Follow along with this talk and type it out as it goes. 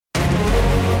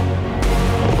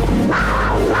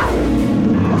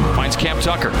finds Cam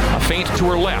Tucker. A feint to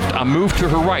her left, a move to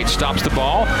her right, stops the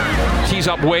ball, tees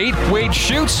up Wade. Wade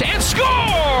shoots and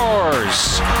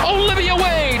scores! Olivia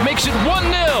Wade makes it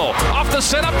 1-0 off the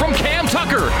setup from Cam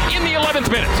Tucker in the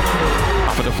 11th minute.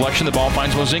 Off a deflection, the ball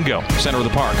finds Mozingo, center of the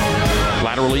park.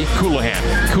 Laterally, Colohan.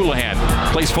 Colohan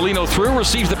plays Foligno through,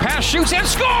 receives the pass, shoots and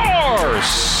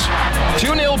scores!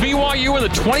 2-0 BYU in the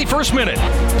 21st minute.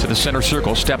 To the center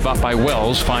circle, step up by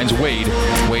Wells, finds Wade.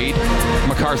 Wade,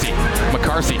 McCarthy.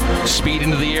 McCarthy, speed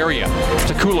into the area.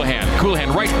 To Colohan.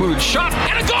 Colohan, right-booted shot,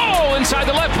 and a goal inside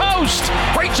the left post.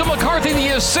 Rachel McCarthy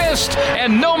the assist,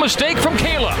 and no mistake from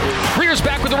Kayla. Rears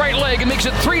back with the right leg and makes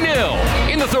it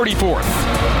 3-0 in the 34th.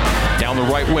 Down the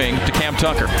right wing to Cam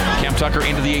Tucker. Cam Tucker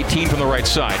into the 18 from the right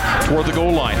side, toward the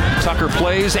goal line. Tucker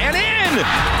plays and in!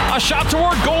 A shot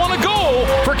toward goal and a goal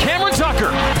for Cameron Tucker.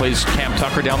 Plays Cam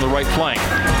Tucker down the right flank.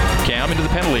 Cam into the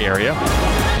penalty area.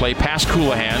 Play past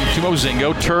Colohan to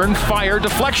Mozingo. Turn, fire,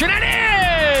 deflection, and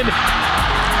in!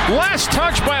 Last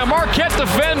touch by a Marquette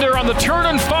defender on the turn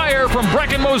and fire from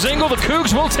Brecken Mozingo. The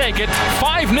Cougs will take it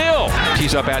 5-0.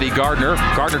 Tees up Addie Gardner.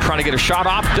 Gardner trying to get a shot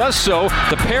off. Does so.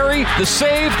 The parry, the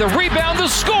save, the rebound, the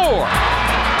score.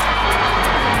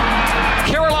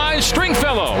 Caroline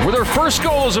Stringfellow with her first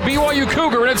goal as a BYU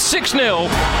Cougar, and it's 6-0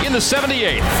 in the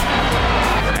 78th.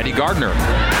 Addie Gardner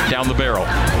down the barrel.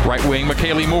 Right wing,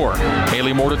 McKaylee Moore.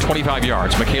 Haley Moore to 25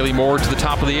 yards. McKaylee Moore to the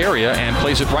top of the area and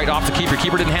plays it right off the keeper.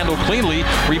 Keeper didn't handle cleanly.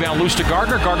 Rebound loose to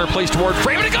Gardner. Gardner plays toward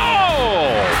frame and a goal!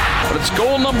 But it's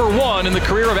goal number 1 in the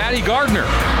career of Addie Gardner.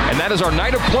 And that is our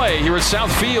night of play here at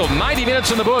Southfield. 90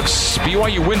 minutes in the books.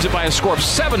 BYU wins it by a score of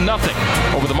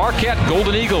 7-0 over the Marquette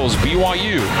Golden Eagles.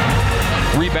 BYU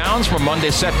rebounds from a Monday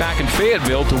setback in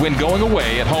Fayetteville to win going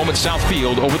away at home at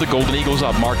Southfield over the Golden Eagles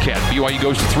of Marquette. BYU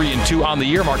goes to 3-2 on the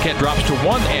year. Marquette drops to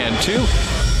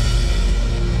 1-2.